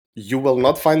You will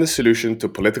not find the solution to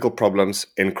political problems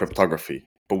in cryptography,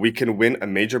 but we can win a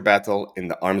major battle in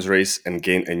the arms race and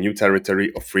gain a new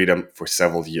territory of freedom for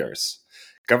several years.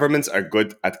 Governments are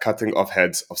good at cutting off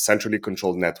heads of centrally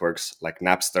controlled networks like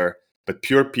Napster, but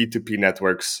pure P2P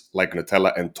networks like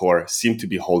Nutella and Tor seem to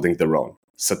be holding their own.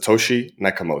 Satoshi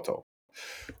Nakamoto.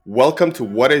 Welcome to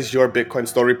What is Your Bitcoin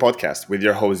Story podcast with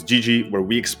your host Gigi, where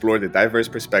we explore the diverse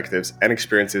perspectives and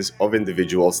experiences of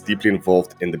individuals deeply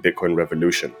involved in the Bitcoin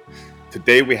revolution.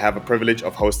 Today, we have a privilege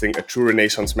of hosting a true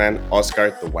Renaissance man,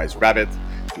 Oskar the Wise Rabbit,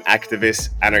 an activist,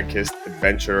 anarchist,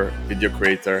 adventurer, video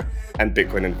creator, and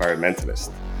Bitcoin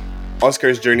environmentalist.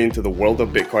 Oskar's journey into the world of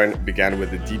Bitcoin began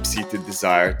with a deep-seated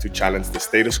desire to challenge the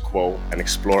status quo and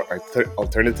explore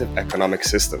alternative economic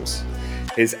systems.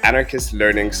 His anarchist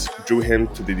learnings drew him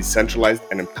to the decentralized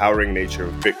and empowering nature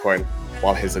of Bitcoin,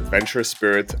 while his adventurous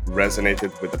spirit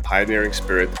resonated with the pioneering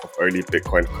spirit of early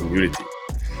Bitcoin community.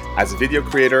 As a video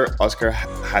creator, Oskar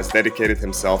has dedicated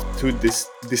himself to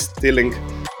distilling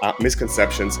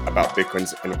misconceptions about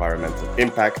Bitcoin's environmental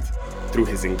impact. Through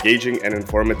his engaging and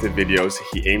informative videos,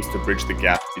 he aims to bridge the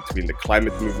gap between the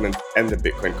climate movement and the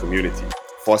Bitcoin community,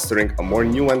 fostering a more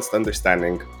nuanced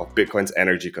understanding of Bitcoin's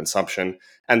energy consumption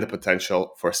and the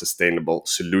potential for sustainable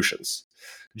solutions.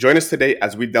 Join us today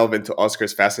as we delve into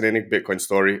Oskar's fascinating Bitcoin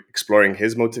story, exploring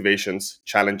his motivations,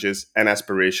 challenges, and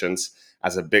aspirations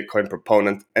as a Bitcoin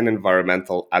proponent and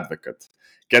environmental advocate.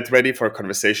 Get ready for a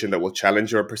conversation that will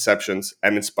challenge your perceptions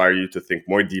and inspire you to think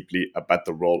more deeply about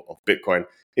the role of Bitcoin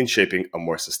in shaping a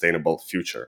more sustainable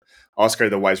future. Oskar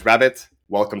the Wise Rabbit,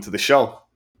 welcome to the show.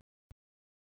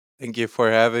 Thank you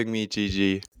for having me,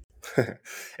 Gigi.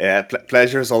 Yeah,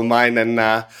 pleasure is all mine, and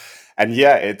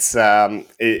yeah, it's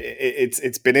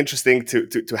been interesting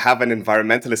to have an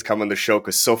environmentalist come on the show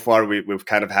because so far we've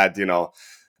kind of had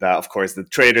of course the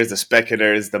traders, the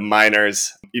speculators, the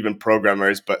miners, even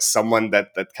programmers, but someone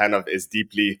that kind of is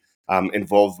deeply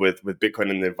involved with Bitcoin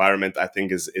and the environment, I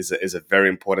think is a very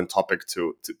important topic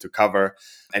to cover.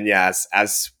 And yeah,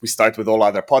 as we start with all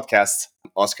other podcasts,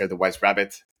 Oskar the Wise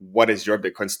Rabbit, what is your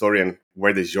Bitcoin story and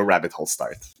where does your rabbit hole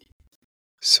start?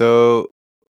 So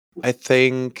I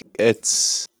think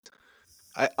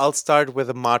I'll start with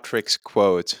a Matrix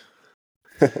quote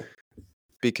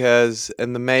because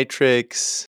in the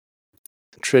Matrix,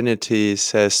 Trinity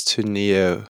says to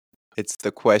Neo, it's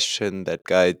the question that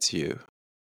guides you.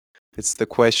 It's the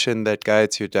question that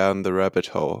guides you down the rabbit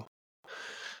hole.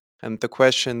 And the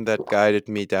question that guided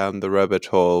me down the rabbit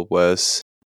hole was,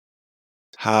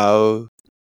 how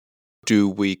do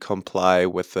we comply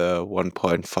with the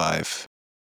 1.5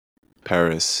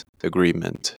 Paris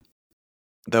Agreement?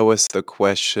 That was the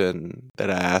question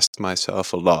that I asked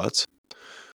myself a lot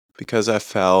because I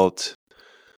felt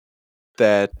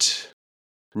that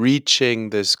reaching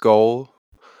this goal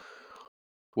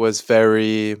was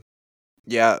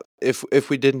if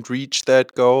we didn't reach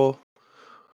that goal,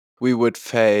 we would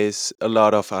face a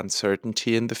lot of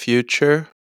uncertainty in the future.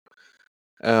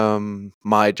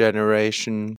 My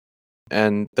generation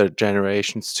and the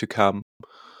generations to come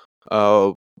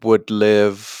uh, would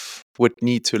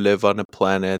need to live on a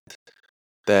planet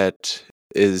that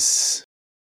is,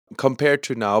 compared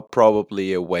to now,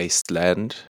 probably a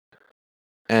wasteland.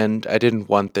 And I didn't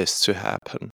want this to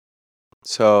happen.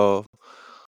 So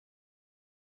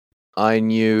I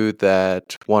knew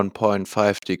that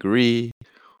 1.5 degree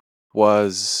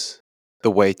was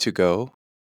the way to go,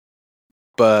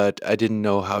 but I didn't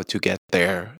know how to get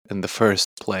there in the first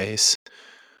place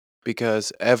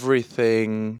because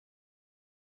everything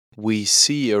we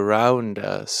see around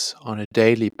us on a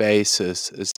daily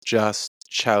basis is just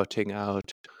shouting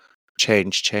out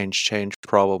change, change, change,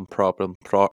 problem, problem,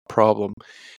 problem.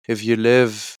 If you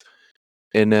live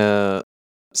in a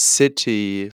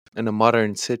city, in a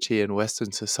modern city in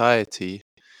Western society,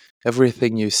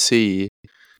 everything you see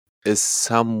is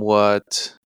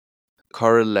somewhat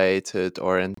correlated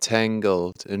or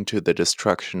entangled into the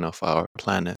destruction of our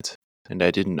planet. And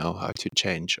I didn't know how to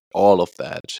change all of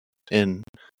that in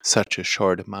such a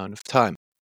short amount of time.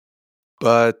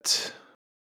 But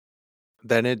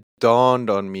then it dawned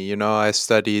on me, I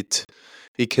studied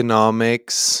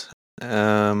economics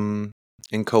in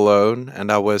Cologne,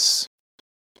 and I was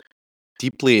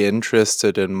deeply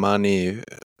interested in money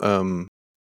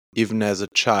even as a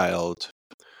child.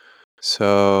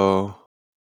 So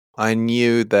I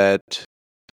knew that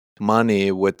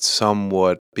money would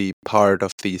somewhat be part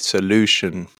of the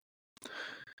solution.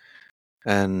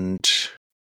 And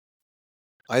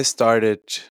I started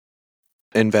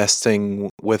investing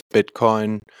with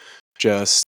Bitcoin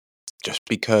just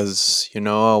because,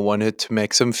 I wanted to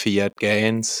make some fiat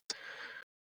gains.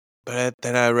 But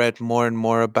then I read more and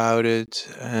more about it.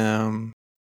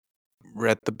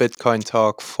 Read the Bitcoin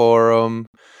Talk forum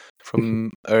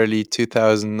from early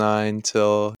 2009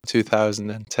 till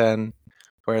 2010,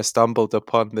 where I stumbled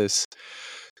upon this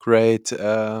great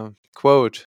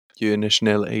quote you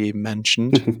initially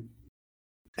mentioned,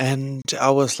 and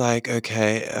I was like,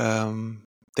 okay,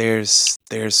 there's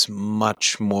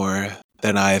much more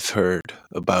than I've heard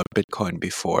about Bitcoin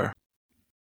before.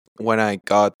 When I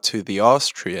got to the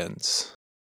Austrians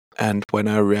and when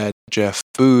I read Jeff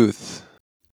Booth,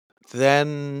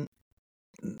 then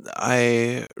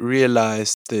I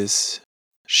realized this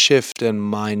shift in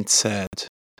mindset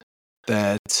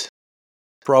that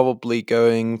probably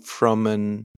going from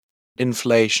an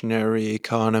inflationary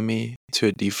economy to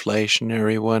a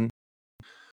deflationary one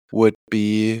would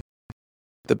be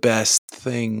the best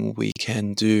thing we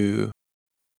can do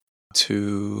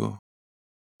to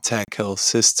tackle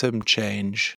system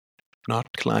change, not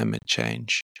climate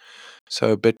change.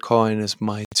 So Bitcoin is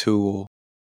my tool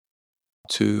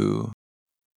to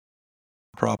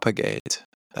propagate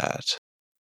that.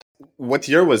 What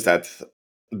year was that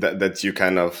you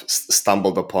kind of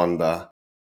stumbled upon the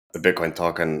Bitcoin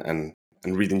talk and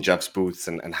reading Jeff's booths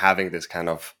and having this kind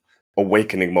of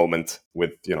awakening moment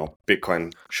with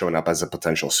Bitcoin showing up as a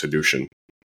potential solution?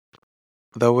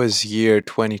 That was year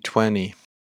 2020.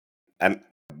 And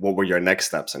what were your next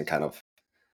steps and kind of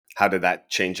how did that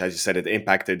change? As you said, it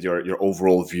impacted your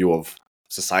overall view of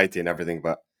society and everything,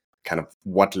 but kind of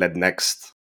what led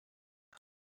next?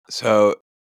 So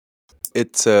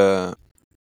it's a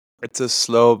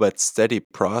slow but steady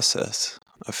process,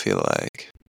 I feel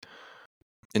like.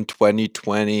 In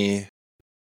 2020,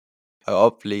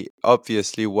 I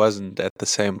obviously wasn't at the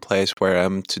same place where I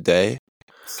am today.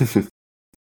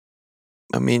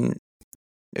 I mean,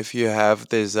 if you have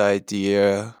this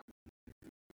idea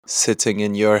sitting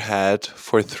in your head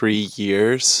for 3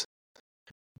 years,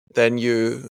 then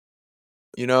you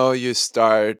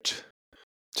start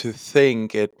to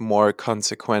think it more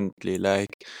consequently.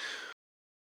 Like,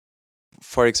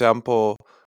 for example,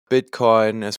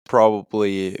 Bitcoin is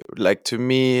probably, like, to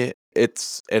me,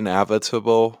 it's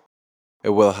inevitable. It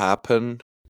will happen.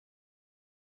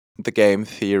 The game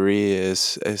theory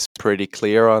is pretty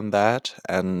clear on that,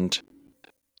 and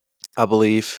I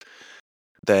believe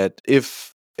that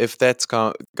if that's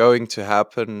going to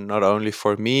happen, not only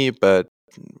for me, but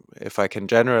if I can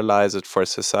generalize it for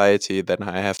society, then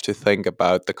I have to think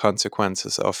about the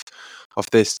consequences of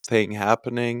this thing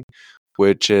happening,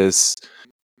 which is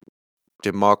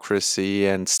democracy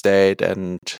and state,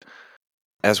 and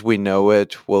as we know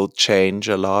it, will change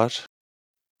a lot.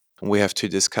 We have to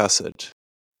discuss it.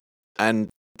 And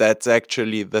that's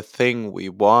actually the thing we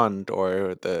want,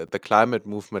 or the climate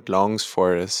movement longs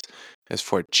for, is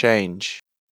for change.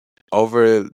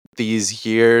 Over these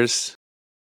years,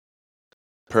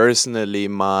 personally,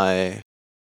 my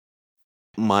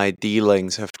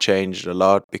dealings have changed a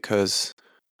lot, because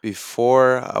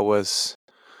before I was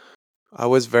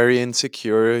very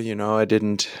insecure. I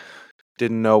didn't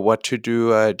know what to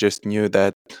do. I just knew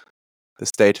that the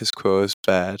status quo is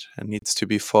bad and needs to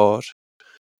be fought.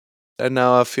 And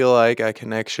now I feel like I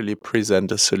can actually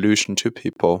present a solution to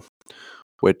people,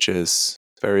 which is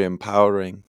very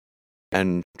empowering.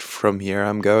 And from here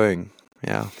I'm going.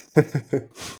 Yeah.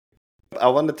 I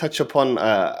want to touch upon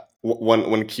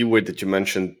one keyword that you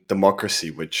mentioned, democracy,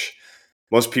 which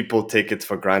most people take it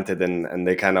for granted, and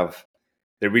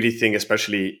they really think,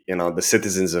 especially the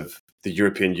citizens of the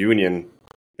European Union,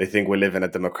 they think we live in a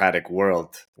democratic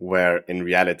world, where in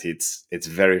reality it's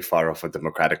very far off a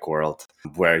democratic world,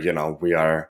 where we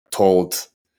are told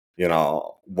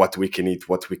what we can eat,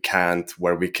 what we can't,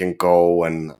 where we can go,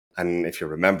 and if you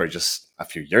remember just a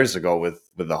few years ago with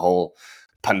the whole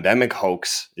pandemic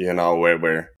hoax,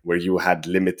 where you had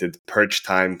limited purge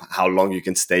time, how long you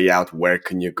can stay out, where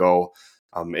can you go.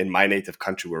 In my native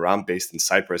country, where I'm based in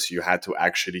Cyprus, you had to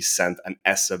actually send an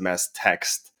SMS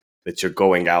text that you're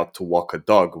going out to walk a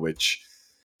dog, which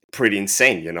pretty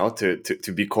insane,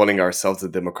 to be calling ourselves a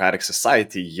democratic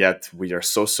society, yet we are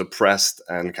so suppressed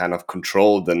and kind of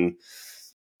controlled, and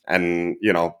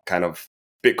kind of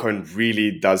Bitcoin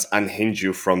really does unhinge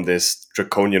you from this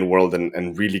draconian world,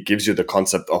 and really gives you the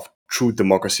concept of true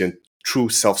democracy and true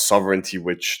self-sovereignty,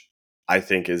 which I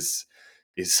think is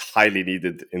highly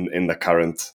needed in the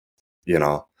current, you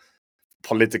know,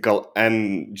 political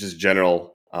and just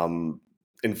general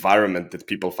environment that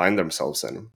people find themselves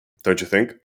in. Don't you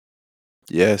think?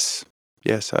 Yes.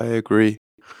 Yes, I agree.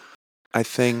 I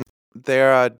think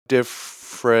there are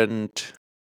different,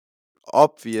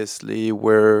 obviously,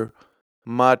 we're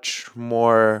much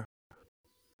more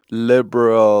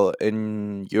liberal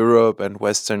in Europe and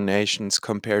Western nations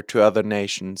compared to other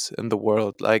nations in the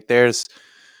world. Like there's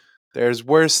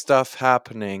worse stuff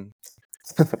happening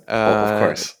Of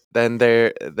course. than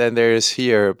there is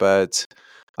here, but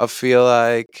I feel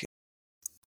like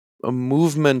a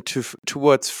movement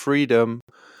towards freedom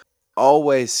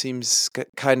always seems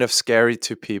kind of scary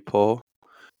to people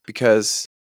because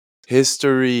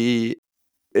history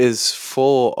is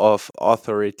full of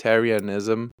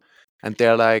authoritarianism, and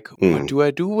they're like, what Mm, do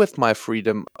I do with my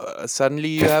freedom? Suddenly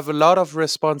you have a lot of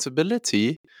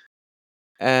responsibility,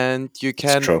 and you it's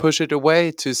can true. push it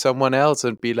away to someone else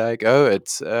and be like, oh,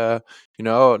 it's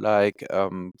like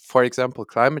for example,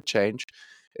 climate change.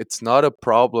 It's not a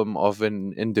problem of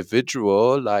an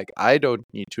individual. Like, I don't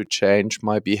need to change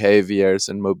my behaviors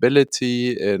in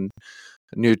mobility, in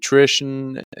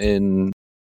nutrition, in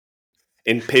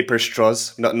In paper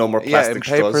straws, no more yeah, in plastic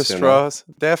paper straws, you know? straws,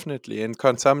 definitely. In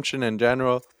consumption in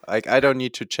general, like, I don't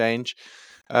need to change.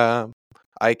 Um,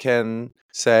 I can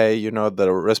say,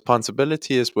 the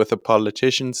responsibility is with the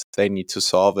politicians. They need to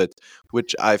solve it,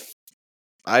 which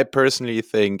I personally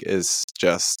think is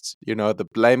just, the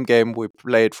blame game we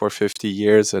played for 50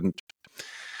 years, and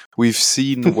we've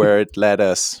seen where it led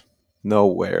us.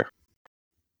 Nowhere.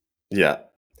 Yeah.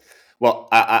 Well,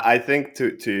 I think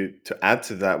to add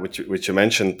to that, which you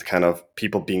mentioned, kind of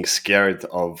people being scared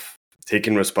of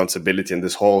taking responsibility and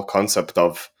this whole concept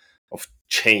of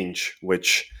change,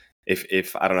 which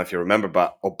if I don't know if you remember,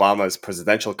 but Obama's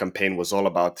presidential campaign was all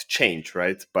about change,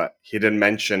 right? But he didn't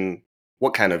mention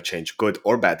what kind of change, good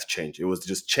or bad change. It was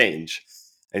just change,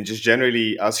 and just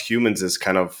generally us humans is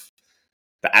kind of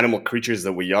the animal creatures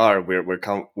that we are,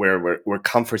 we're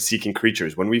comfort seeking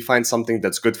creatures. When we find something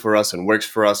that's good for us and works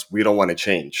for us, we don't want to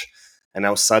change. And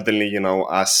now suddenly,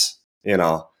 us,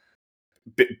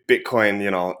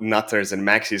 Bitcoin, nutters and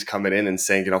maxis coming in and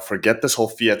saying, forget this whole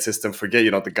fiat system, forget,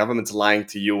 the government's lying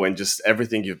to you and just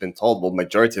everything you've been told. Well,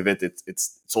 majority of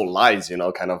it's all lies,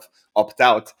 kind of opt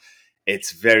out.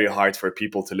 It's very hard for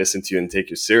people to listen to you and take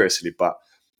you seriously. But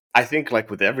I think, like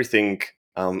with everything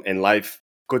in life,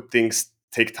 good things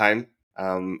take time.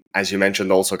 As you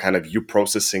mentioned, also kind of you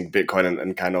processing Bitcoin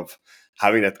and kind of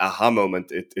having that aha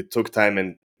moment. It took time,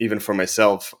 and even for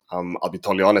myself, I'll be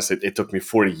totally honest. It took me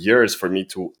 40 years for me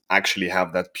to actually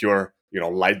have that pure,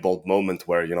 light bulb moment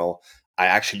where I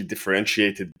actually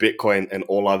differentiated Bitcoin and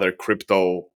all other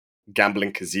crypto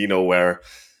gambling casino where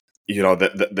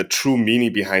the true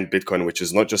meaning behind Bitcoin, which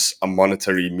is not just a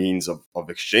monetary means of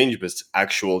exchange, but it's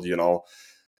actual,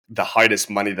 the hardest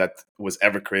money that was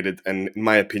ever created, and in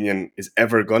my opinion is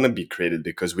ever gonna be created,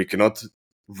 because we cannot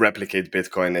replicate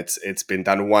Bitcoin. It's been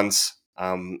done once,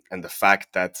 and the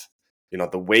fact that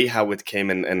the way how it came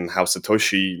and how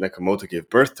Satoshi Nakamoto gave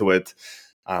birth to it,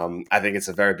 I think it's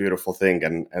a very beautiful thing,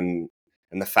 and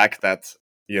the fact that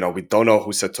we don't know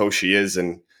who Satoshi is,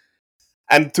 and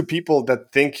to people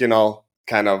that think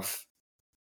kind of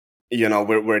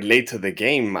we're late to the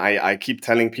game. I keep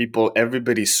telling people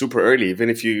everybody's super early. Even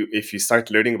if you start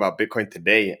learning about Bitcoin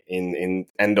today, in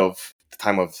end of the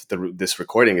time of this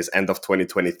recording is end of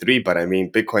 2023, but I mean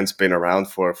Bitcoin's been around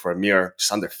for a mere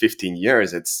just under 15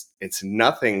 years. It's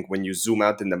nothing when you zoom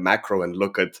out in the macro and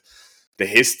look at the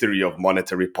history of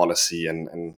monetary policy,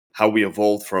 and how we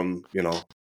evolved from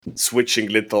switching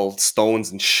little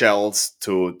stones and shells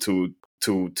to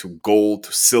gold,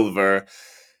 to silver,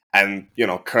 and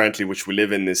currently, which we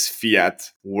live in this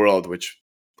fiat world, which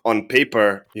on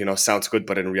paper sounds good,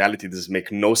 but in reality does make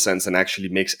no sense, and actually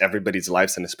makes everybody's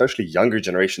lives, and especially younger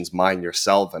generations, mine,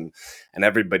 yourself, and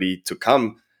everybody to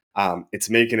come, it's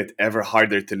making it ever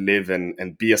harder to live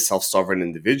and be a self-sovereign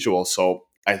individual. So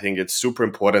I think it's super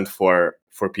important for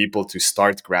people to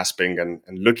start grasping and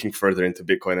looking further into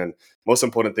Bitcoin. And most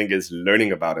important thing is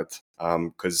learning about it,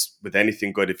 because with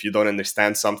anything good, if you don't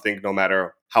understand something, no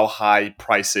matter how high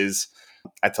price is,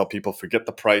 I tell people, forget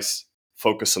the price,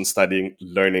 focus on studying,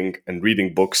 learning, and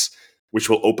reading books, which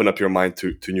will open up your mind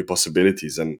to new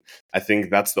possibilities. And I think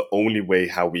that's the only way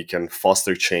how we can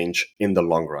foster change in the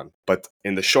long run. But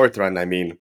in the short run, I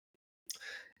mean,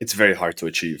 it's very hard to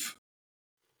achieve.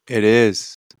 It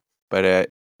is, but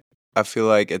I feel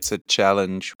like it's a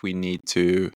challenge we need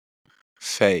to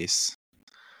face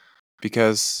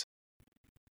because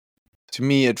to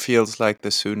me it feels like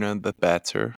the sooner the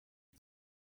better.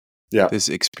 Yeah. This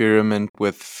experiment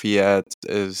with fiat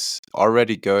is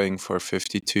already going for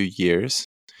 52 years.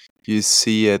 You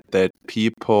see it that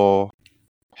people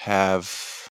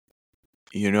have,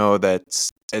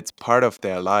 that's it's part of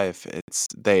their life. It's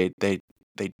they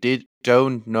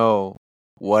don't know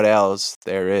what else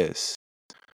there is.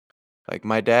 Like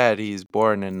my dad, he's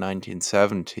born in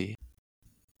 1970.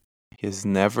 he's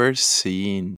never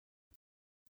seen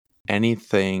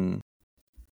anything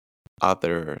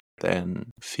other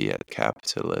than fiat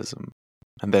capitalism.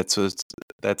 And that's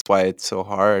why it's so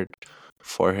hard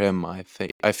for him, I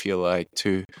feel like,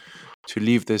 to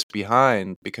leave this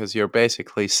behind, because you're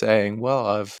basically saying,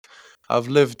 well, I've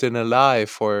lived in a lie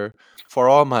for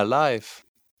all my life.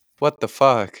 What the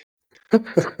fuck?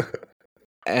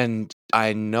 And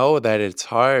I know that it's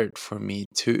hard for me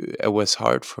too. It was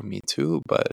hard for me too,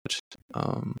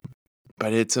 um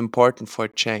but it's important for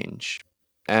change.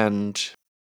 And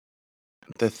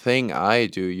the thing I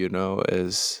do,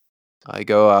 is I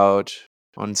go out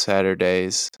on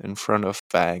Saturdays in front of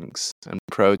banks and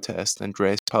protest and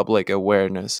raise public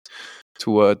awareness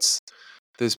towards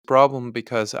this problem,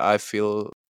 because I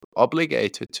feel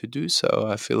obligated to do so.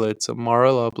 I feel it's a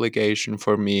moral obligation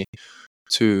for me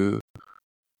to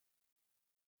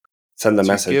Send the give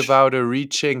message. out a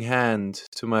reaching hand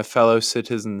to my fellow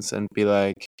citizens and be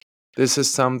like, this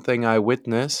is something I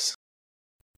witness.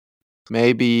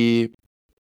 Maybe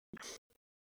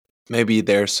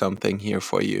there's something here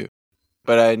for you.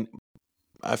 But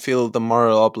I feel the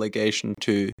moral obligation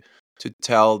to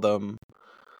tell them,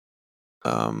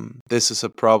 this is a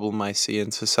problem I see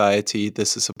in society.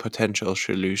 This is a potential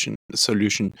solution.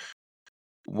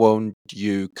 Won't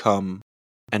you come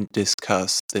and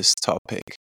discuss this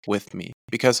topic with me?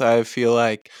 Because I feel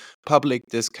like public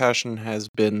discussion has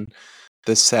been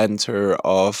the center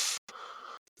of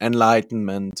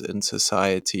enlightenment in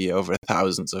society over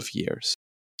thousands of years.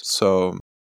 So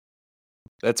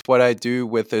that's what I do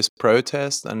with this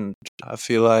protest, and I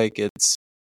feel like it's,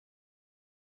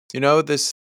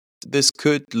 this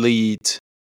could lead,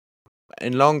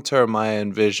 in long term I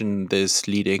envision this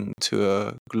leading to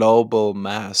a global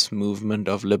mass movement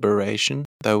of liberation.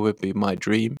 That would be my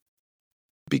dream,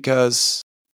 because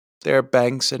there are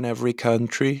banks in every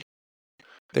country,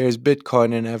 there's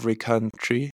Bitcoin in every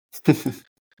country,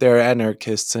 there are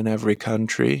anarchists in every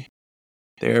country,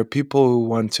 there are people who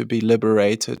want to be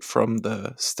liberated from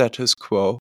the status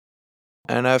quo.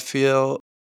 And I feel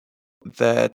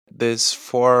that this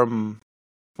form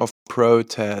of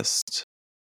protest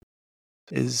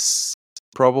is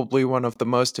probably one of the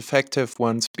most effective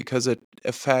ones, because it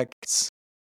affects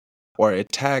or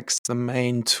attacks the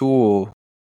main tool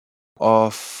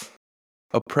of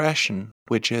oppression,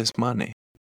 which is money.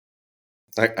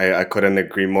 I couldn't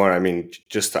agree more. I mean,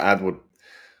 just to add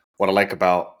what I like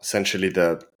about essentially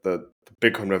the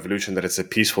Bitcoin revolution, that it's a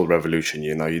peaceful revolution.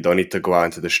 You don't need to go out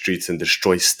into the streets and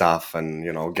destroy stuff and,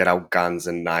 get out guns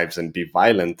and knives and be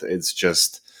violent. It's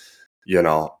just,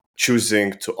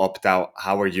 choosing to opt out.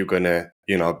 How are you gonna,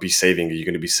 be saving? Are you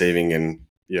gonna be saving in,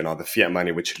 the fiat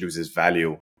money, which loses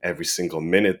value every single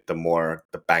minute the more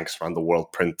the banks around the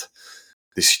world print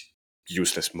this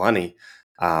useless money?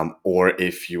 Or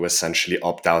if you essentially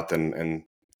opt out and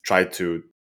try to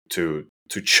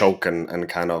choke and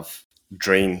kind of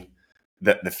drain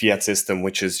the fiat system,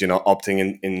 which is,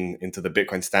 opting into the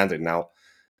Bitcoin standard. Now,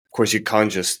 of course, you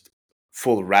can't just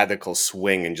full radical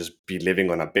swing and just be living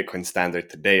on a Bitcoin standard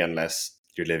today, unless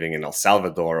you're living in El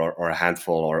Salvador or a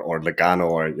handful, or Lugano,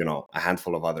 or, a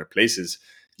handful of other places.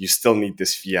 You still need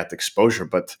this fiat exposure.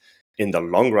 But in the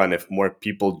long run, if more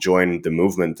people join the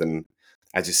movement, and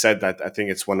as you said, that I think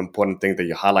it's one important thing that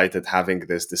you highlighted, having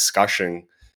this discussion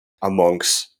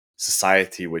amongst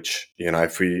society, which,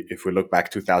 if we look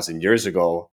back 2000 years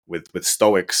ago with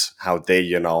Stoics, how they,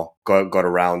 got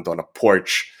around on a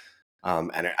porch,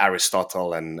 and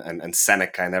Aristotle and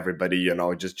Seneca and everybody,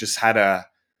 just had a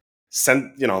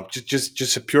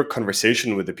just a pure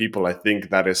conversation with the people. I think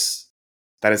that is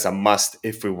a must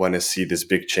if we want to see this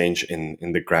big change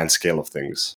in the grand scale of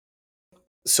things.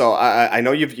 So I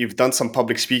know you've done some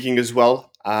public speaking as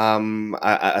well,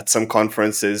 at some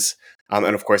conferences,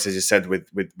 and of course, as you said, with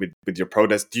your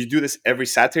protest. Do you do this every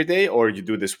Saturday, or you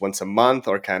do this once a month,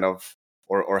 or kind of,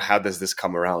 or how does this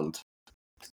come around?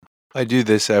 I do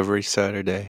this every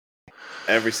Saturday.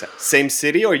 Same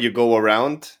city, or you go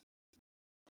around?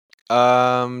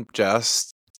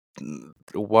 Just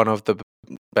one of the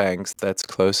banks that's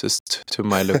closest to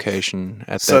my location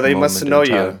at So that they must moment in know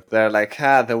you. time. They're like,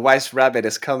 the wise rabbit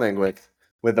is coming with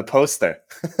the poster.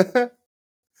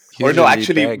 Or no, Usually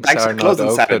actually, banks banks are are not closed on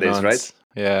open Saturdays, on right?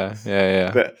 yeah.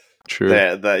 the True.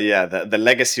 the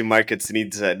legacy markets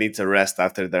needs a rest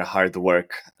after their hard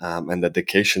work, and the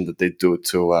dedication that they do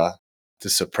to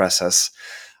suppress us.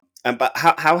 But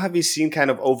how have you seen kind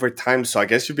of over time? So I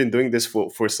guess you've been doing this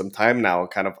for some time now.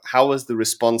 Kind of, how was the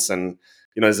response? And,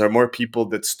 is there more people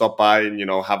that stop by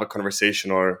and, have a conversation,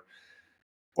 or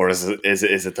is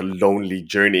it a lonely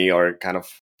journey, or kind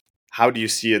of, how do you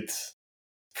see it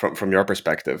from your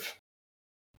perspective?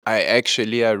 I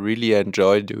really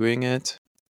enjoy doing it.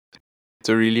 It's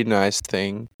a really nice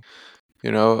thing.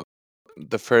 You know,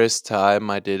 the first time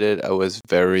I did it, I was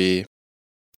very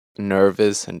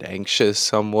nervous and anxious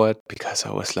somewhat because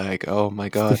I was like, oh my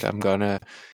God, I'm gonna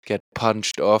get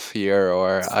punched off here,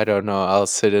 or I don't know, I'll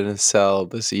sit in a cell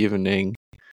this evening,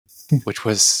 which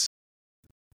was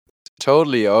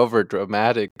totally over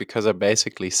dramatic because I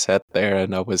basically sat there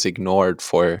and I was ignored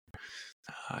for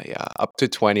yeah, up to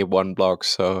 21 blocks.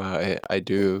 So I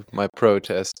do my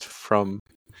protest from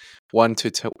 1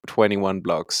 to 21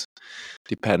 blocks.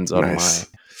 Depends on Nice.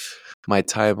 my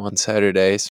time on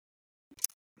Saturdays.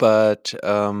 But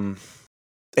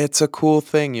it's a cool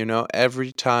thing, you know.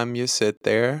 Every time you sit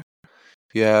there,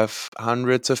 you have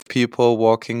hundreds of people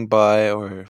walking by,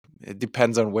 or it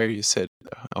depends on where you sit,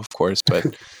 of course.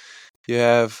 But you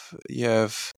have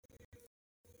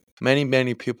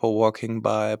many people walking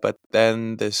by. But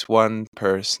then this one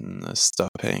person is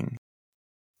stopping,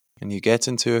 and you get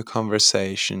into a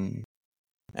conversation,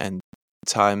 and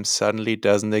time suddenly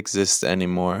doesn't exist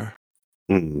anymore,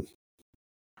 Mm.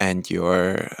 and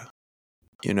you're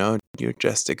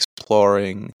just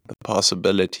exploring the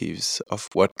possibilities of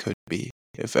what could be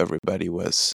if everybody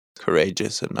was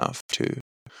courageous enough to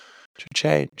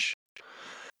change.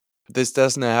 This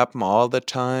doesn't happen all the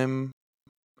time.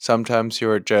 Sometimes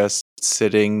you're just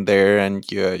sitting there and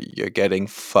you're getting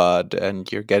fud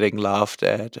and you're getting laughed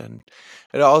at, and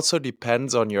it also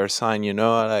depends on your sign, you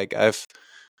know. Like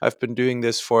I've been doing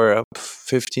this for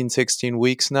 15, 16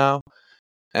 weeks now,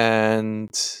 and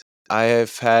I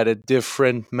have had a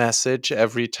different message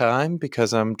every time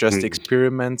because I'm just Mm.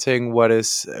 experimenting what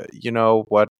is,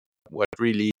 what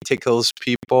really tickles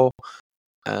people.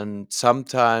 And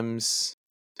sometimes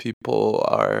people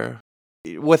are,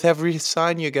 with every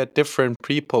sign, you get different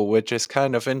people, which is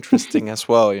kind of interesting as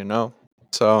well, you know?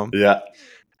 So, Yeah.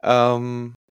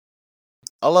 um,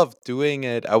 I love doing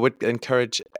it. I would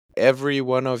encourage every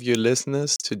one of you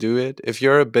listeners to do it. If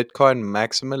you're a Bitcoin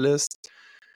maximalist,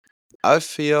 I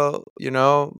feel,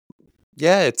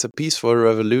 yeah, it's a peaceful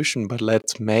revolution, but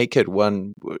let's make it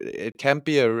one. It can't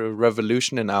be a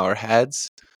revolution in our heads.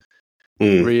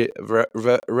 Mm.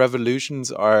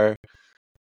 Revolutions are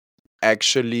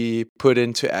actually put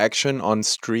into action on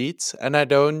streets, and I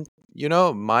don't,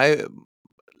 my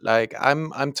like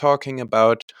I'm talking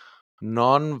about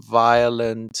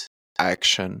non-violent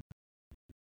action,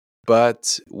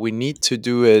 but we need to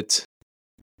do it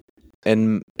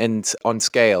in on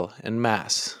scale, in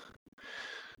mass.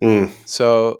 Mm.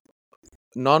 So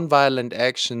nonviolent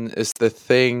action is the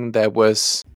thing that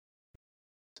was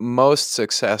most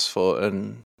successful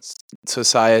in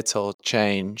societal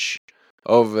change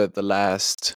over the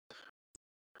last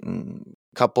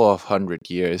couple of 100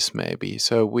 years, maybe.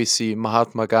 So we see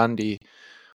Mahatma Gandhi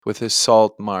with his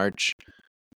Salt March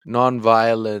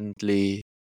non-violently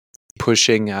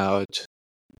pushing out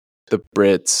the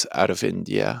Brits out of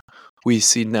India. We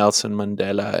see Nelson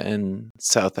Mandela in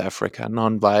South Africa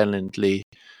non-violently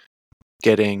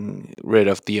getting rid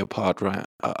of the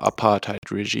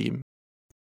apartheid regime.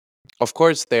 Of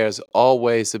course, there's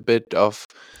always a bit of,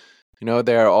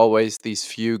 there are always these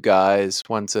few guys,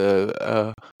 once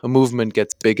a movement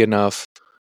gets big enough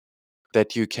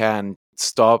that you can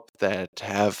stop, that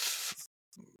have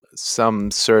some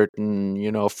certain,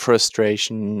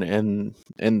 frustration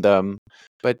in them.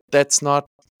 But that's not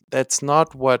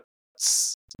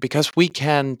what's, because we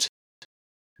can't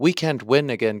win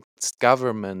against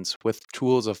governments with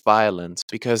tools of violence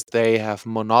because they have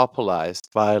monopolized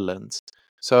violence.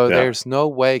 So Yeah. there's no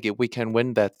way we can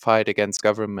win that fight against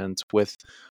governments with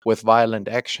violent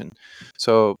action.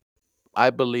 So I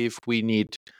believe we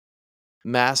need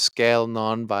mass scale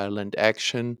nonviolent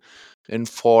action in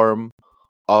form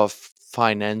of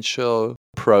financial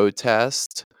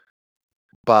protest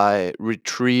by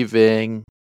retrieving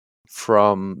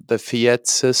from the fiat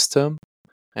system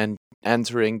and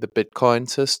entering the Bitcoin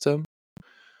system.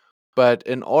 But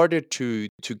in order to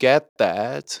get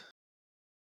that,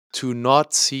 to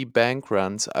not see bank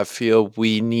runs, I feel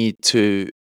we need to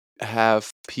have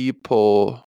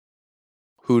people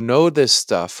who know this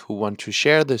stuff, who want to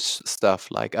share this stuff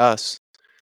like us,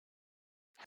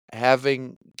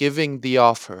 giving the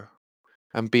offer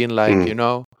and being like,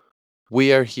 Mm.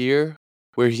 we are here.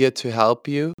 We're here to help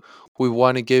you. We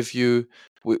want to give you,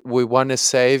 we want to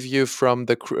save you from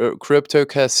the crypto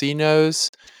casinos.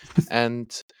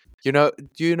 And, do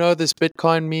you know this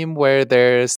Bitcoin meme where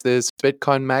there's this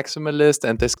Bitcoin maximalist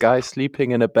and this guy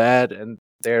sleeping in a bed, and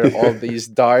there are all these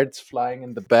darts flying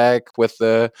in the back with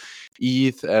the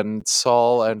ETH and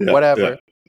Sol and Yeah. Yeah. whatever?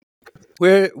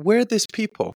 We're these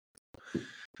people.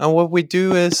 And what we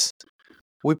do is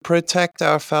we protect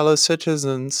our fellow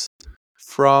citizens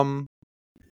from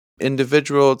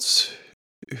individuals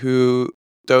who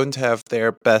don't have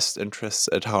their best interests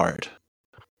at heart,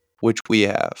 which we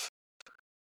have.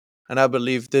 And I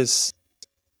believe this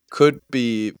could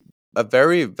be a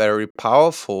very, very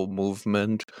powerful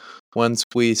movement once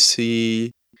we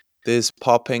see this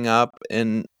popping up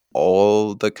in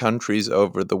all the countries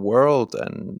over the world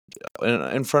and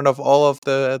in front of all of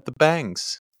the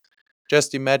banks.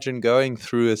 Just imagine going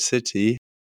through a city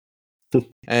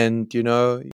and,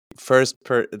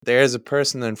 there's a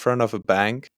person in front of a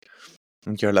bank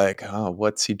and you're like, oh,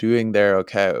 what's he doing there?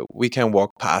 Okay, we can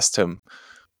walk past him.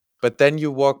 But then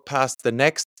you walk past the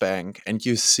next bank and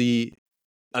you see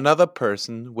another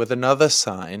person with another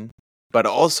sign, but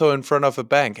also in front of a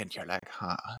bank, and you're like,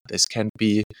 huh, this can't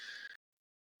be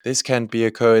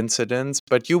a coincidence,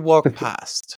 but you walk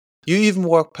past. You even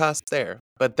walk past there.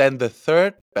 But then the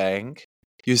third bank,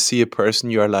 you see a person,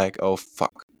 you're like, oh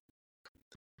fuck.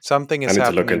 Something I is need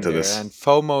to look happening into there this. and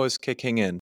FOMO is kicking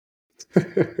in.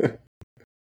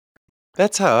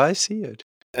 That's how I see it.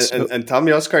 So And tell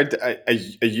me, Oscar, are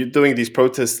you doing these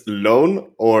protests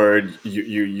alone, or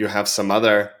you have some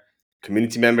other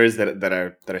community members that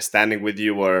are standing with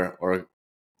you, or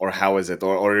how is it,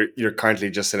 or you're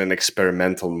currently just in an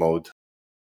experimental mode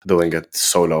doing it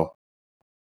solo?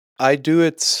 I do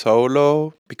it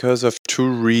solo because of two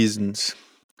reasons.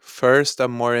 First,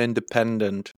 I'm more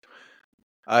independent.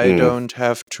 I Mm, don't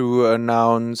have to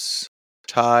announce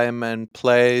time and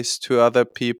place to other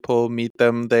people, meet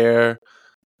them there,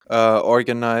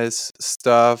 organize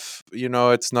stuff.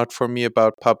 It's not for me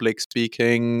about public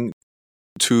speaking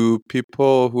to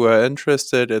people who are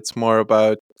interested. It's more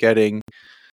about getting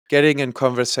in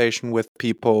conversation with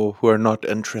people who are not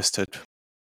interested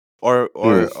or mm,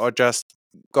 or or just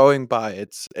going by.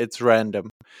 It's random.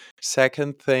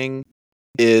 Second thing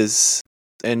is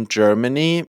in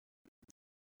Germany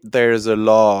there's a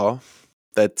law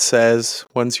that says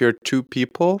once you're two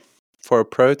people for a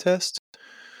protest,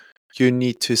 you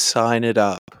need to sign it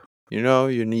up.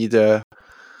 You need a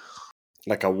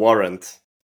like a warrant,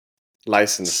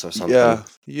 license or something. yeah,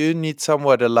 you need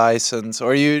somewhat a license,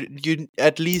 or you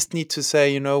at least need to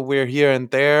say, we're here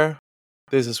and there.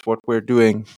 This is what we're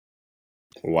doing.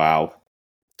 Wow,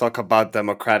 talk about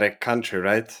democratic country,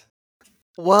 right?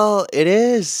 Well, it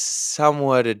is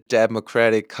somewhat a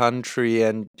democratic country,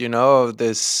 and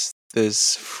this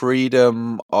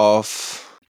freedom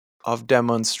of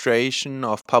demonstration,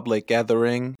 of public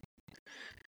gathering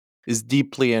is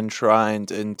deeply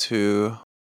enshrined into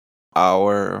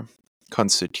our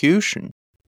constitution.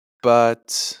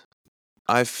 But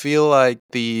I feel like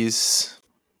these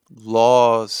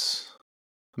laws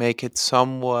make it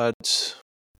somewhat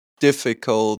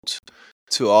difficult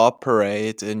to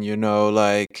operate in,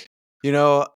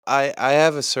 I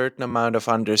have a certain amount of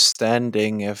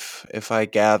understanding if I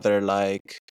gather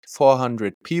like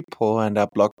 400 people and I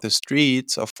block the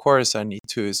streets. Of course I need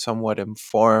to somewhat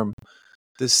inform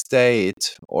the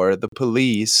state or the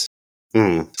police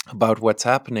Mm. about what's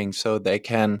happening so they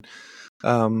can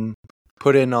um,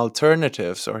 put in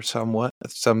alternatives or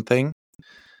something.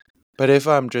 But if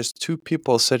I'm just two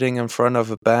people sitting in front of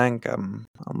a bank, I'm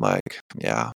like,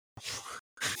 yeah,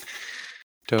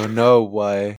 don't know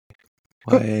why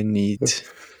I need It's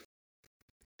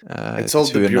all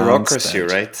the to announce bureaucracy,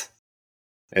 that. right?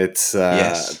 It's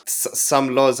Yes.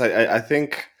 some laws. I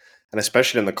think, and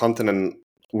especially in the continent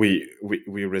we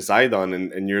reside on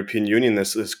in European Union,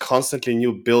 there's constantly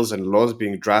new bills and laws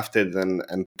being drafted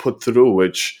and put through,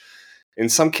 which in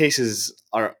some cases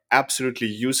are absolutely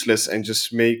useless and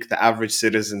just make the average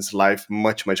citizen's life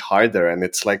much harder. And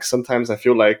it's like sometimes I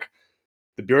feel like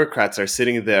the bureaucrats are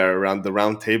sitting there around the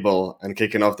round table and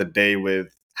kicking off the day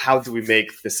with how do we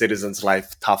make the citizens'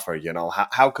 life tougher?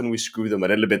 How can we screw them a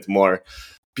little bit more?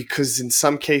 Because in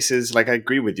some cases, like I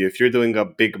agree with you, if you're doing a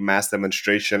big mass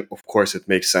demonstration, of course it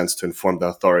makes sense to inform the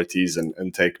authorities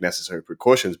and take necessary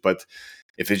precautions. But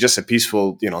if it's just a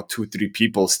peaceful, two, three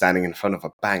people standing in front of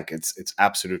a bank, it's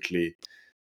absolutely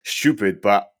stupid.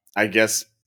 But I guess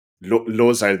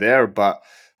laws are there. But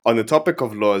on the topic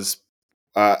of laws,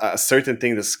 a certain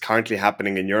thing that's currently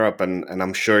happening in Europe, and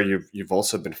I'm sure you've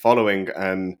also been following.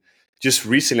 And just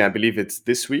recently, I believe it's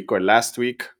this week or last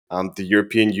week, the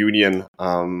European Union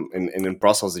in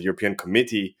Brussels, the European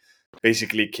Committee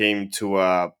basically came to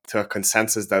a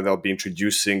consensus that they'll be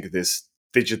introducing this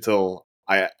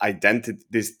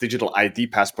this digital ID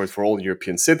passport for all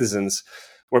European citizens,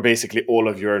 where basically all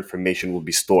of your information will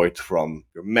be stored from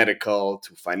your medical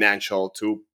to financial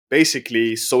to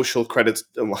basically social credits.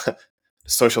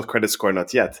 Social credit score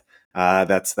not yet.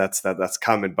 That's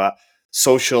coming, but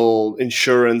social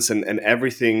insurance and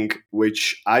everything,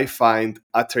 which I find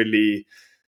utterly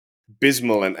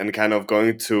abysmal, and kind of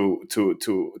going to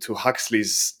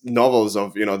Huxley's novels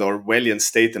of, the Orwellian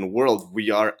state and world.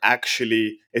 We are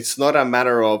actually, it's not a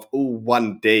matter of, oh,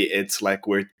 one day. It's like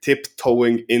we're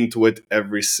tiptoeing into it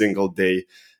every single day,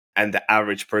 and the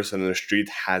average person in the street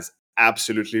has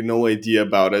absolutely no idea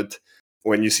about it.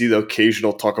 When you see the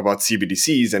occasional talk about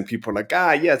CBDCs and people are like,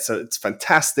 yeah, it's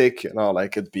fantastic,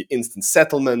 like it'd be instant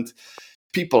settlement,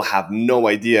 people have no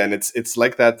idea. And it's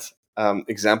like that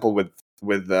example with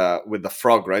the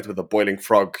frog, right? With the boiling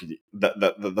frog,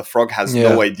 the frog has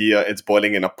no Yeah. idea it's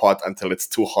boiling in a pot until it's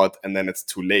too hot, and then it's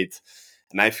too late.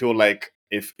 And I feel like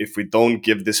if we don't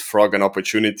give this frog an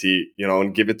opportunity,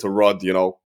 and give it to Rod,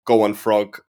 go on,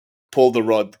 frog, pull the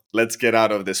rod, let's get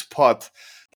out of this pot,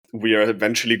 we are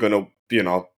eventually going to,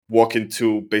 walk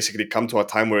into, basically come to a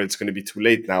time where it's going to be too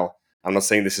late. Now, I'm not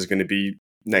saying this is going to be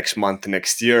next month,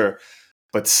 next year,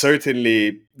 but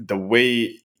certainly the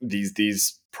way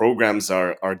these programs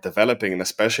are developing, and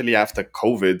especially after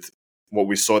COVID, what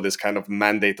we saw, this kind of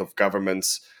mandate of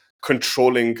governments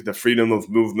controlling the freedom of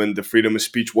movement, the freedom of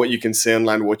speech, what you can say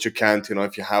online, what you can't.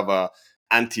 If you have a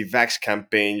anti-vax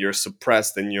campaign, you're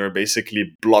suppressed and you're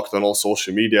basically blocked on all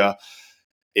social media.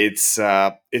 It's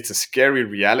a scary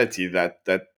reality that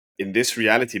in this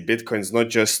reality, Bitcoin's not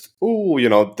just,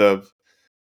 the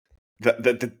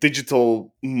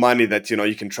digital money that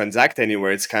you can transact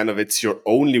anywhere. It's your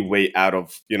only way out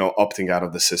of, opting out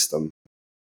of the system.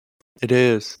 It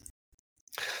is.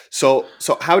 So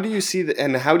how do you see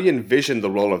and how do you envision the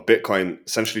role of Bitcoin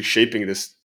essentially shaping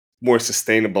this more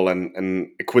sustainable and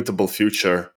equitable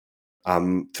future,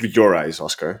 through your eyes,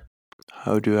 Oscar?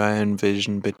 How do I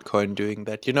envision Bitcoin doing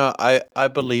that? I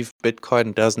believe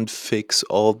Bitcoin doesn't fix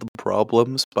all the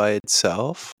problems by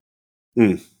itself,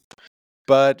 Hmm.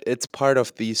 but it's part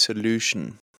of the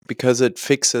solution because it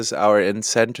fixes our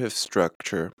incentive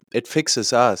structure. It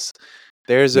fixes us.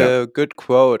 There's Yeah. a good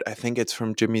quote, I think it's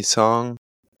from Jimmy Song,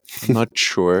 I'm not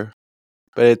sure,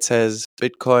 but it says,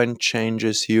 Bitcoin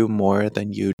changes you more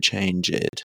than you change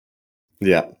it.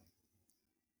 Yeah.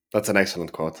 That's an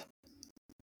excellent quote.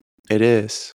 It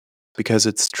is, because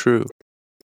it's true.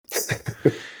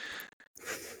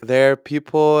 There are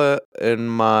people in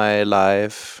my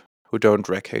life who don't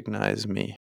recognize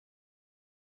me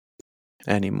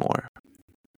anymore.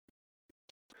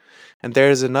 And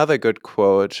there's another good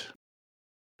quote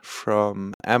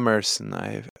from Emerson.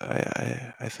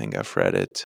 I think I've read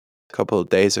it a couple of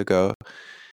days ago.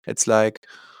 It's like,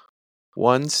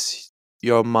 once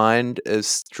your mind is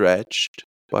stretched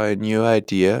by a new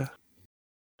idea,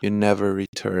 you never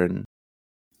return.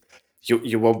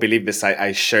 You won't believe this.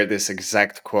 I shared this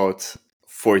exact quote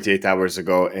 48 hours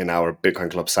ago in our Bitcoin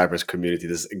Club Cyprus community.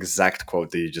 This exact quote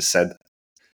that you just said,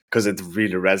 because it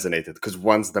really resonated. Because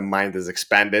once the mind is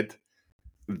expanded,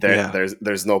 Yeah,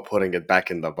 there's no putting it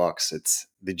back in the box. It's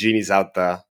the genie's out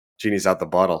the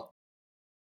bottle.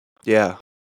 yeah.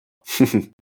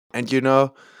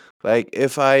 And like,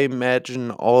 if I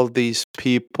imagine all these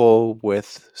people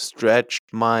with stretched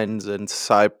minds in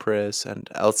Cyprus and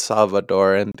El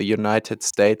Salvador and the United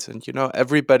States, and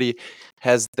everybody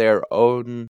has their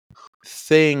own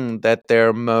thing that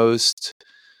they're most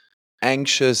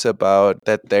anxious about,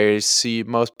 that they see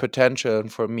most potential.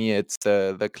 And for me, it's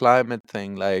the climate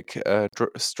thing, like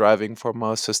striving for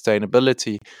more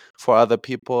sustainability. For other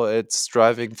people, it's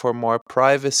striving for more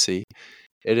privacy.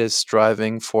 It is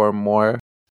striving for more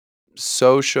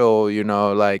social,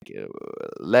 like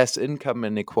less income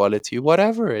inequality,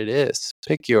 whatever it is.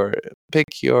 Pick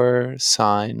your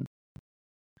sign,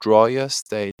 draw your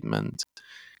statement,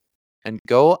 and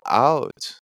go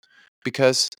out.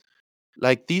 Because,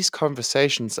 like, these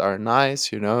conversations are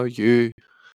nice, you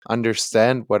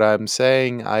understand what I'm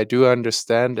saying, I do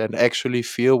understand and actually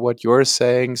feel what you're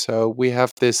saying, so we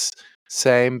have this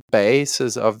same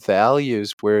basis of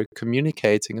values we're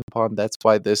communicating upon. That's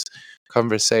why this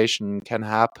conversation can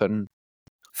happen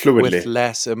with Fluidly.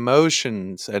 less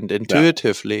emotions and Yeah.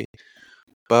 intuitively.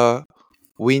 But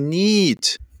we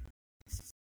need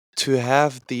to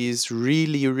have these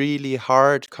really, really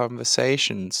hard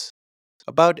conversations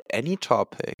about any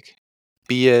topic,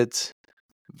 be it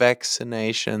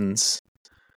vaccinations,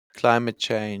 climate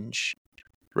change,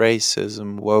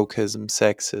 racism, wokeism,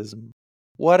 sexism,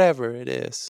 whatever it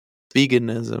is,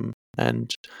 veganism,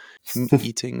 and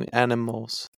eating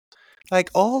animals. Like,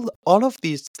 all of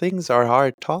these things are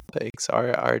hard topics,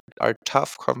 are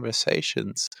tough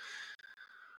conversations.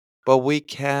 But we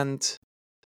can't.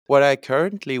 What I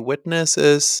currently witness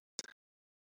is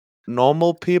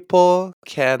normal people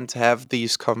can't have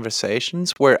these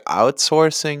conversations. We're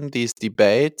outsourcing these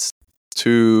debates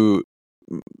to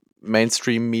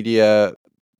mainstream media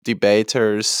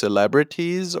debaters,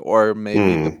 celebrities, or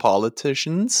maybe the Mm.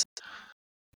 politicians.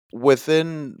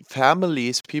 Within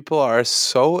families, people are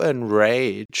so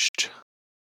enraged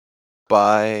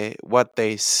by what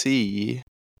they see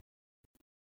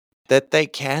that they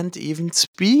can't even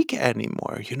speak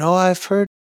anymore. I've heard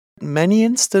many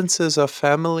instances of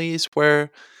families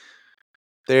where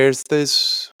there's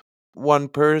this one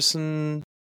person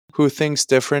who thinks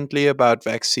differently about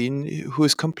vaccine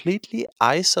who's completely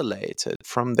isolated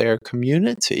from their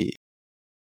community.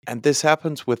 And this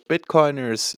happens with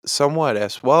Bitcoiners somewhat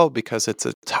as well, because it's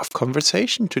a tough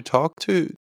conversation to talk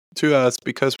to us,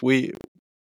 because we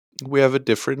have a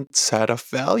different set of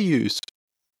values.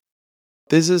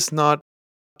 This is not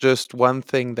just one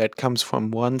thing that comes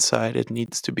from one side, it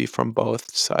needs to be from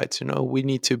both sides. We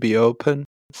need to be open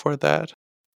for that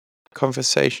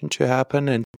conversation to happen,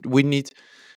 and we need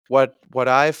what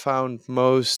I found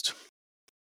most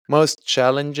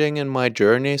challenging in my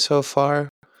journey so far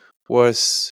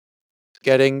was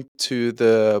getting to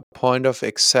the point of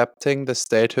accepting the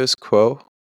status quo,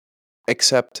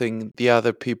 accepting the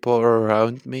other people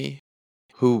around me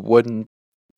who wouldn't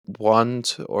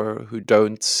want or who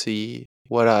don't see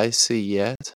what I see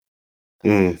yet,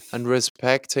 Mm. and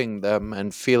respecting them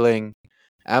and feeling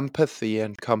empathy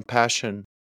and compassion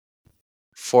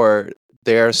for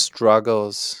their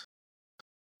struggles,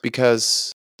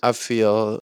 because I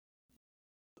feel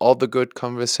all the good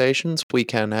conversations we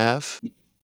can have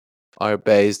are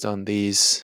based on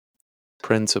these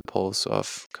principles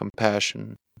of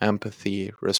compassion,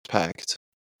 empathy, respect.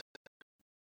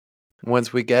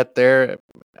 Once we get there,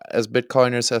 as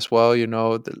Bitcoiners as well,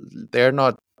 they're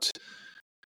not,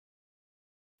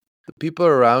 the people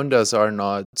around us are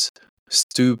not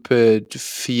stupid,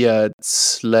 fiat,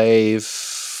 slave,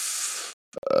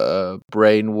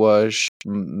 brainwashed,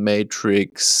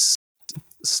 matrix,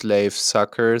 slave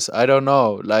suckers. I don't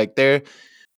know. Like,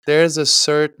 there's a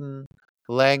certain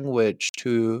language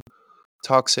to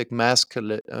toxic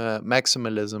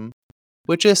maximalism,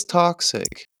 which is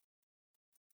toxic.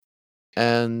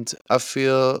 And I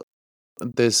feel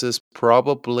this is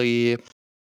probably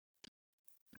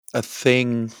a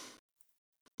thing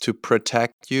to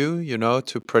protect you,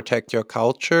 to protect your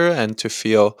culture, and to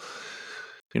feel,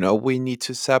 we need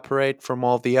to separate from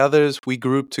all the others. We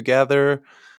group together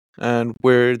and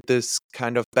we're this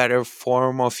kind of better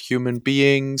form of human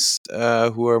beings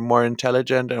who are more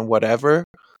intelligent and whatever.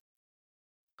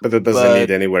 But it doesn't But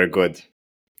lead anywhere good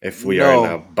if we are in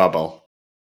a no, bubble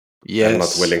and not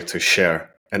yes, willing to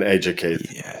share and educate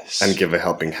and yes, give a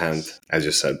helping hand, as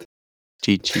you said.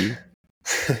 GG.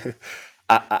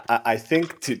 I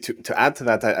think to add to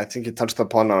that, I think you touched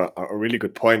upon a really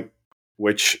good point,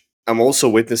 which I'm also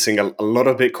witnessing. A lot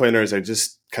of Bitcoiners are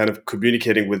just kind of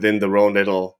communicating within their own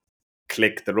little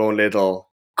clique, their own little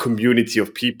community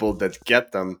of people that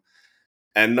get them,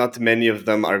 and not many of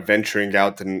them are venturing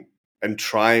out and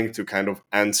trying to kind of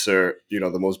answer,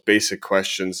 the most basic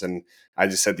questions. And I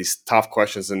just said these tough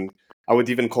questions, and I would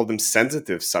even call them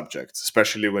sensitive subjects,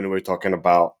 especially when we're talking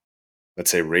about,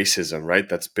 let's say, racism, right?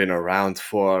 That's been around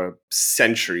for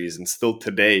centuries, and still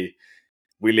today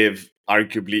we live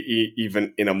arguably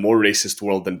even in a more racist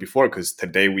world than before, because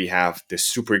today we have this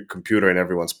supercomputer in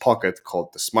everyone's pocket called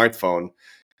the smartphone,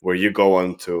 where you go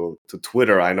on to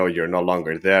Twitter. I know you're no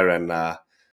longer there, and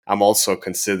I'm also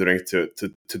considering to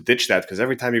ditch that, because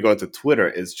every time you go into Twitter,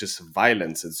 it's just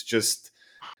violence. It's just,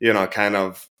 kind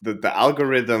of the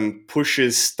algorithm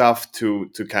pushes stuff to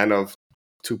kind of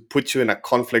to put you in a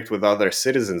conflict with other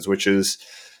citizens, which is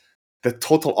the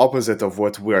total opposite of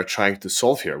what we are trying to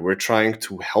solve here. We're trying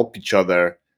to help each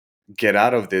other get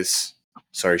out of this,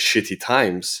 sorry, shitty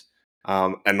times,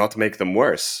 and not make them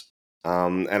worse.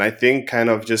 And I think kind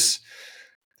of just,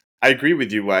 I agree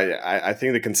with you. I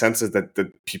think the consensus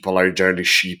that people are generally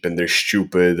sheep and they're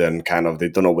stupid and kind of they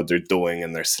don't know what they're doing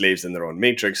and they're slaves in their own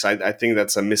matrix. I think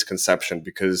that's a misconception,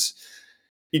 because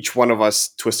each one of us,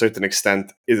 to a certain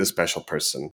extent, is a special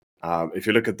person. If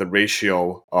you look at the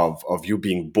ratio of you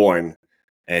being born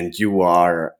and you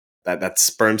are that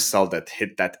sperm cell that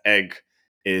hit that egg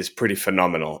is pretty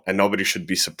phenomenal, and nobody should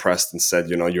be suppressed and said,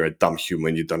 you're a dumb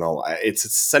human, you don't know. It's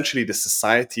essentially the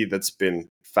society that's been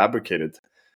fabricated,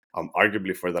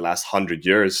 arguably for the last 100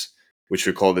 years, which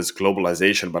we call this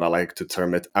globalization, but I like to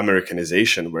term it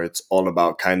Americanization, where it's all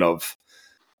about kind of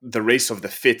the race of the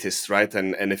fittest, right?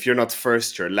 And if you're not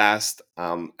first, you're last.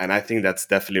 And I think that's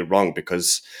definitely wrong,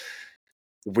 because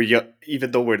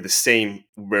even though we're the same,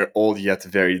 we're all yet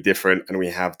very different, and we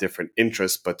have different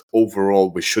interests. But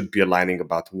overall, we should be aligning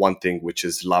about one thing, which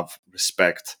is love,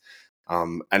 respect,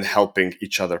 and helping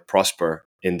each other prosper.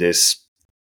 in this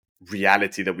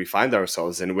reality that we find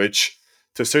ourselves in, which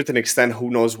to a certain extent, who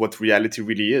knows what reality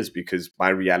really is, because my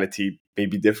reality may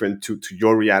be different to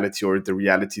your reality or the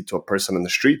reality to a person on the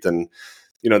street. And,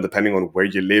 depending on where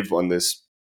you live on this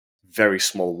very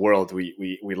small world,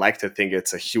 we like to think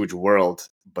it's a huge world,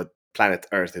 but planet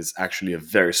Earth is actually a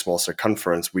very small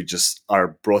circumference. We just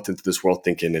are brought into this world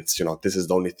thinking it's, this is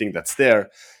the only thing that's there,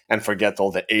 and forget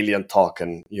all the alien talk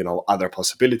and, other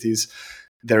possibilities.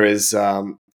 There is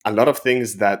a lot of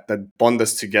things that bond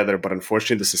us together, but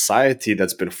unfortunately the society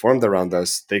that's been formed around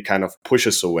us, they kind of push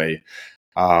us away.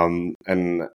 And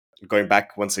going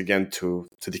back once again to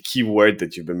the key word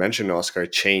that you've been mentioning, Oskar,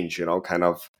 change, kind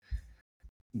of,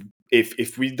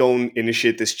 if we don't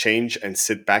initiate this change and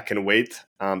sit back and wait,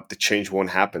 the change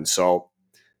won't happen. So,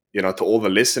 to all the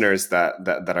listeners that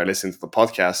are listening to the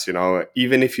podcast,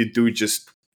 even if you do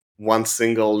just one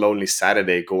single lonely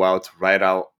Saturday, go out, write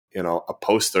out, a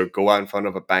poster, go out in front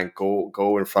of a bank,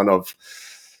 go in front of,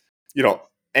 you know,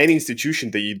 any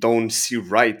institution that you don't see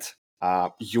right,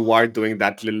 you are doing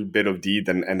that little bit of deed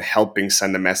and helping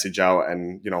send a message out.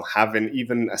 And, having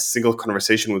even a single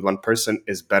conversation with one person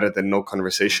is better than no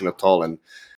conversation at all. And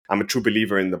I'm a true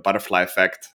believer in the butterfly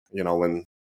effect. When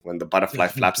the butterfly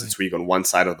flaps Definitely. its wing on one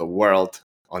side of the world,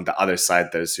 on the other side,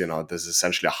 there's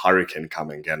essentially a hurricane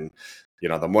coming. And,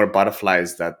 the more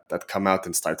butterflies that come out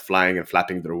and start flying and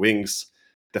flapping their wings,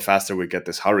 the faster we get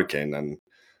this hurricane. And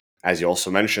as you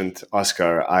also mentioned,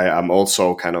 Oskar, I am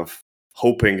also kind of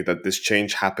hoping that this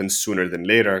change happens sooner than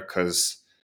later, because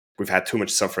we've had too much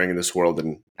suffering in this world.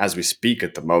 And as we speak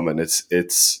at the moment,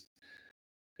 it's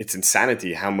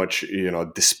insanity how much,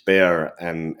 despair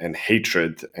and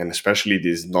hatred, and especially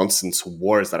these nonsense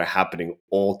wars that are happening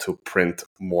all to print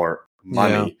more Yeah,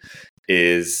 money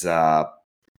is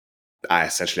I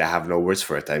have no words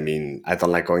for it. I mean, I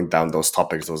don't like going down those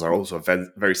topics. Those are also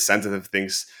very sensitive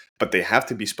things, but they have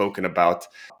to be spoken about.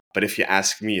 But if you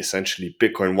ask me, essentially,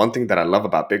 Bitcoin, one thing that I love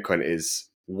about Bitcoin is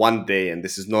one day, and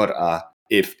this is not a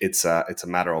if, it's a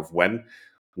matter of when.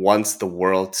 Once the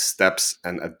world steps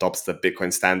and adopts the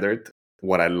Bitcoin standard,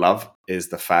 what I love is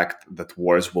the fact that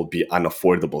wars will be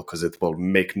unaffordable, because it will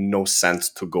make no sense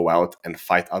to go out and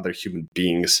fight other human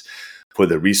beings for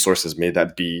the resources, may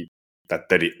that be that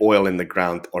dirty oil in the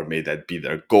ground, or may that be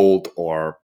their gold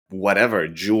or whatever,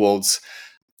 jewels.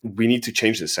 We need to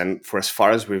change this. And for as far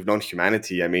as we've known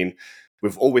humanity, I mean,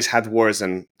 we've always had wars.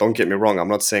 And don't get me wrong, I'm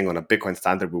not saying on a Bitcoin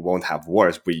standard we won't have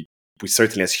wars. We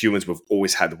certainly, as humans, we've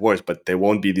always had wars, but there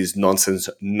won't be these nonsense,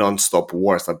 non-stop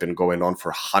wars that have been going on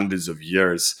for hundreds of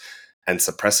years and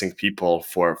suppressing people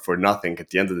for nothing. At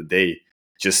the end of the day,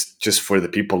 just for the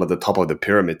people at the top of the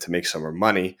pyramid to make some more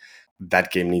money.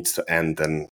 That game needs to end,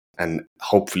 and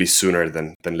hopefully sooner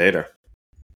than later.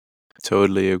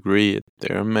 totally agree.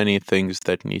 There are many things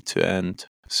that need to end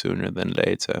sooner than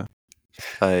later,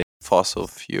 like fossil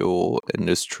fuel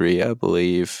industry, I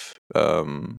believe,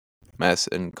 mass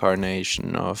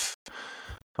incarnation of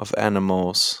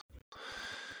animals.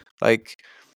 Like,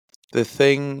 the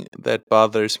thing that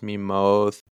bothers me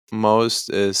most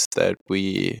is that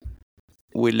we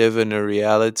live in a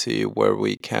reality where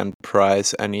we can't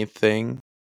price anything,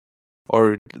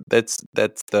 or that's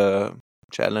the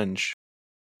challenge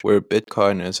where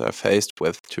Bitcoiners are faced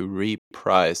with, to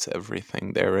reprice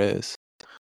everything there is.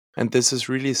 And this is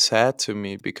really sad to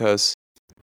me, because,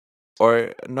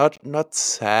 or not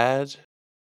sad,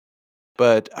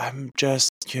 but I'm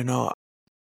just,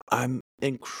 I'm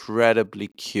incredibly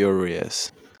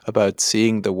curious about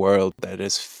seeing the world that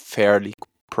is fairly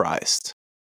priced.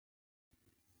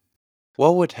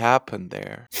 What would happen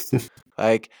there?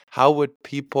 Like, how would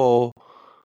people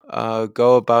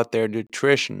go about their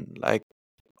nutrition? Like,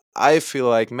 I feel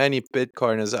like many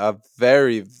Bitcoiners are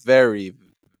very, very,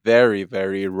 very,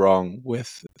 very wrong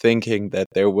with thinking that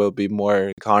there will be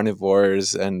more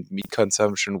carnivores and meat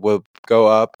consumption will go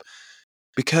up,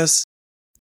 because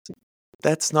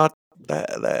that's not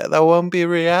that won't be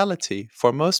reality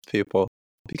for most people,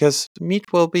 because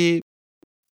meat will be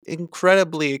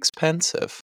incredibly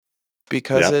expensive,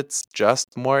 because Yeah, it's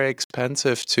just more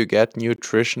expensive to get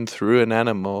nutrition through an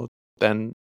animal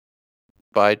than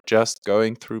by just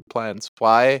going through plants.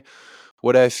 Why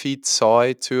would I feed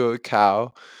soy to a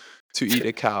cow to eat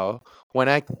a cow when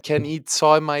I can eat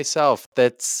soy myself?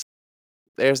 There's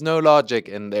no logic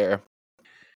in there.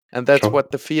 And that's true.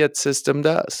 what the fiat system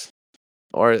does.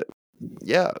 Or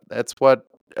yeah, that's what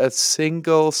a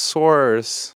single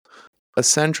source, a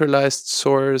centralized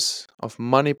source of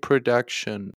money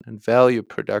production and value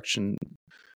production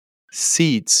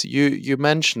seeds. You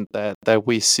mentioned that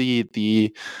we see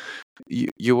the,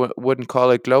 you wouldn't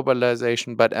call it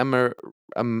globalization, but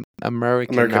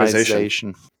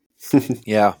Americanization. Americanization.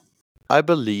 Yeah. I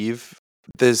believe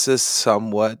this is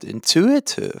somewhat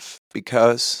intuitive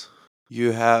because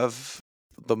you have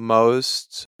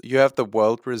you have the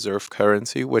world reserve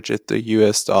currency, which is the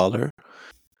US dollar.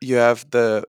 You have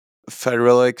the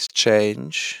Federal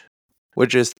Exchange,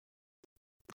 which is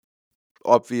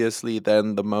obviously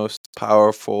then the most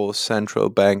powerful central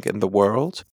bank in the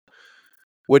world,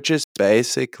 which is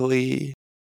basically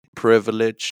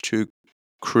privileged to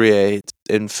create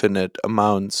infinite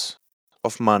amounts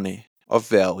of money, of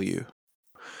value.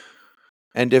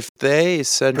 And if they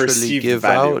centrally Perceived give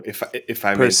value, out if I may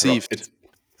interrupt. perceived,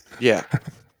 yeah,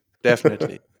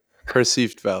 definitely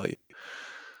perceived value.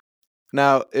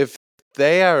 Now, if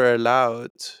they are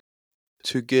allowed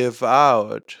to give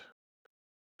out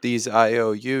these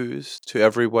IOUs to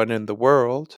everyone in the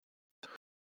world,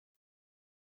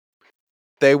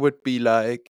 they would be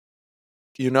like,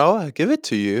 I give it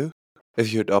to you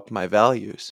if you adopt my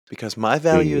values, because my Mhm.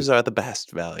 values are the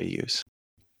best values.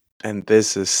 And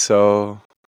this is so,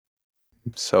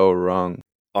 so wrong.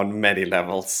 On many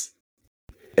levels.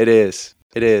 It is.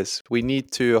 It is. We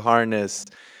need to harness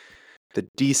the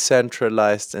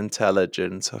decentralized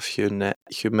intelligence of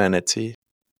humanity.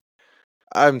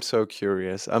 I'm so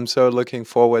curious. I'm so looking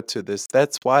forward to this.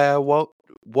 That's why I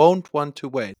won't want to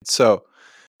wait. So,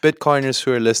 Bitcoiners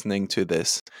who are listening to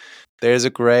this, there's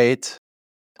a great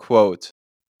quote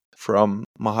from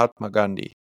Mahatma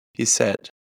Gandhi. He said,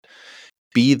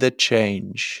 "Be the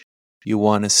change you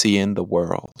want to see in the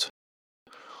world."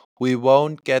 We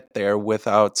won't get there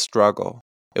without struggle.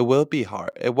 It will be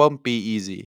hard. It won't be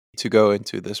easy to go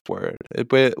into this world.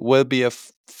 It will be a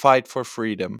fight for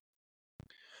freedom,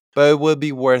 but it will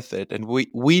be worth it, and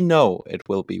we know it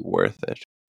will be worth it.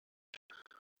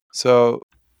 So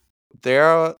there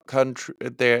are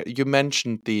there. You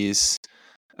mentioned these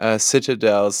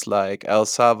citadels like El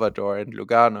Salvador and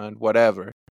Lugano and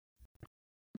whatever.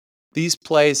 These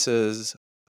places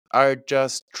are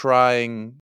just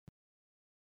trying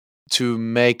to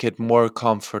make it more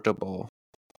comfortable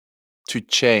to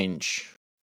change,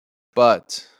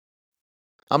 but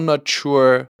I'm not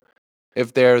sure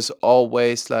if there's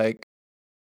always like,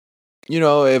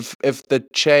 if the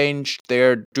change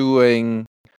they're doing,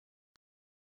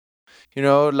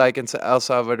 like in El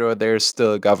Salvador, there's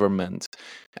still a government,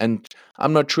 and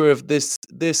I'm not sure if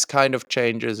this kind of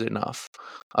change is enough.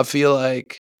 I feel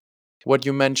like what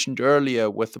you mentioned earlier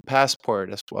with the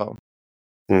passport as well.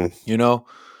 Mm. You know,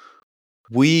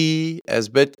 we as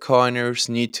Bitcoiners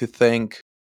need to think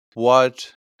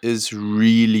what is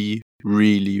really,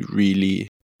 really, really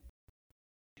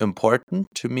important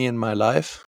to me in my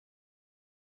life,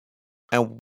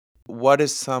 and what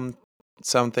is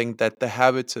something that the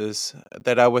habitus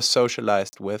that I was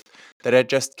socialized with that I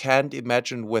just can't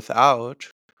imagine without,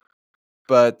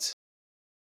 but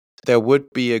there would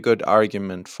be a good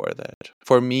argument for that.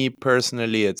 For me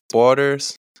personally, it's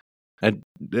borders and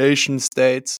nation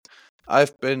states.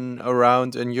 I've been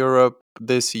around in Europe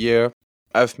this year.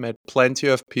 I've met plenty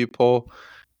of people.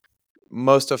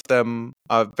 Most of them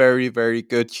are very, very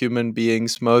good human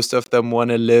beings. Most of them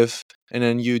want to live in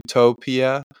an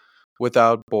utopia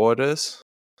without borders.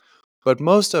 But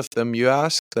most of them, you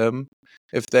ask them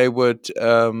if they would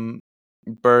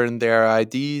burn their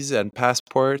IDs and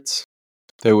passports,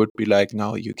 they would be like,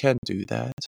 no, you can't do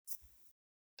that.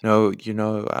 No,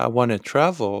 I want to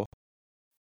travel.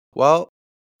 Well,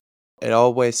 it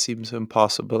always seems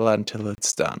impossible until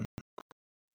it's done.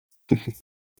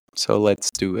 So let's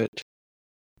do it.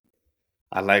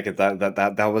 I like it.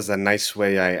 That was a nice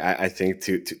way, I think,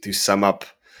 to sum up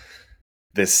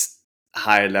this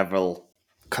high level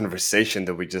conversation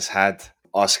that we just had,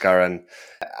 Oscar. And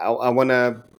I want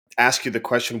to ask you the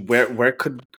question: where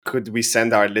could we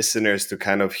send our listeners to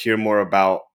kind of hear more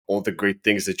about all the great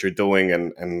things that you're doing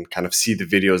and kind of see the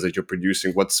videos that you're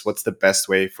producing? What's the best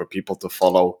way for people to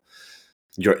follow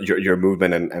your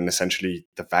movement and essentially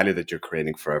the value that you're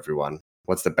creating for everyone?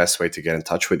 What's the best way to get in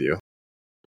touch with you?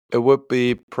 It would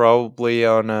be probably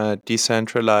on a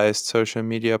decentralized social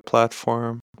media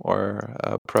platform or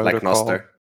a Like protocol. Noster?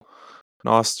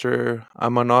 Nostr.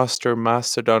 I'm on Nostr,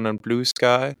 Mastodon, and Blue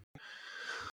Sky.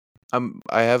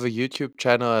 I have a YouTube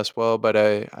channel as well, but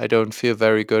I don't feel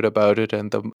very good about it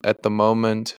at the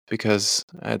moment because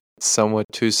it's somewhat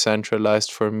too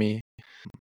centralized for me.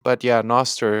 But yeah,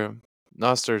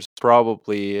 Noster's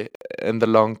probably in the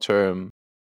long term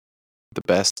the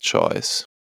best choice.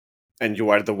 And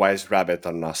you are the wise rabbit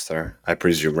on Noster, I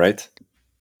presume, right?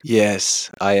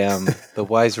 Yes, I am the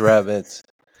wise rabbit.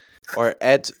 Or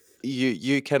at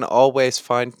you can always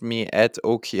find me at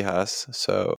Okihas,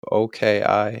 so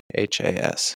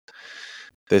OKIHAS.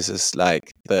 this is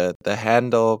like the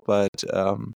handle, but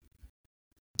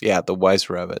yeah, the wise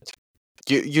rabbit.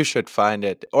 You should find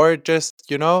it, or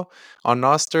just on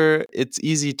Noster it's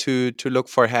easy to look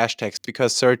for hashtags,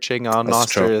 because searching on That's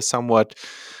Noster true. is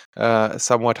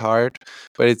somewhat hard,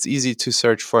 but it's easy to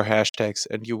search for hashtags,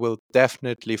 and you will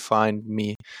definitely find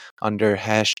me under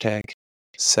hashtag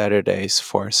Saturdays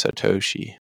for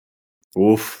Satoshi.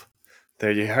 Oof.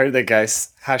 There you heard it,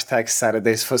 guys. Hashtag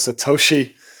Saturdays for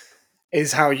Satoshi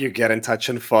is how you get in touch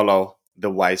and follow the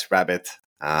Wise Rabbit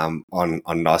on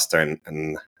Nostr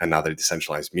and other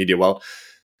decentralized media. Well,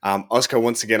 Oskar,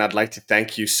 once again, I'd like to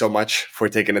thank you so much for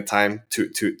taking the time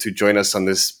to join us on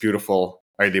this beautiful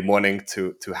early morning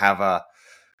to have a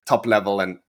top level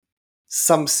and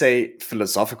some say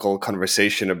philosophical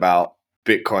conversation about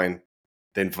Bitcoin,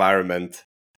 the environment,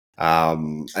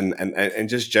 and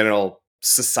just general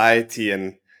society,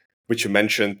 and which you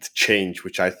mentioned change,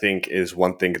 which I think is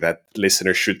one thing that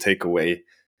listeners should take away.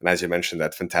 And as you mentioned,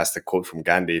 that fantastic quote from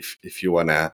Gandhi: if you want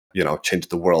to change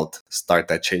the world, start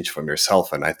that change from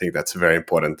yourself. And I think that's very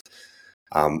important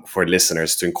for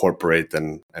listeners to incorporate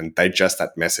and digest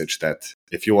that message, that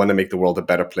if you want to make the world a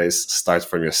better place, start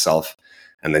from yourself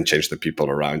and then change the people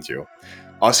around you.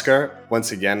 Oskar,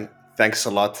 once again, thanks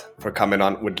a lot for coming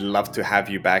on. Would love to have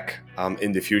you back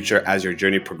in the future as your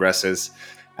journey progresses,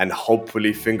 and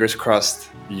hopefully, fingers crossed,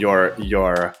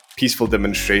 your peaceful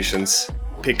demonstrations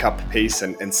pick up pace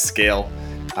and scale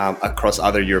across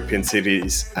other European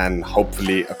cities and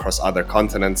hopefully across other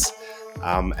continents.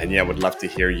 And yeah, would love to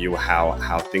hear you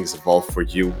how things evolve for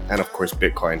you and of course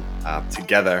Bitcoin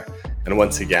together. And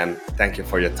once again, thank you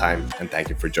for your time and thank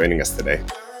you for joining us today.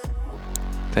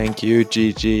 Thank you,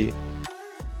 Gigi.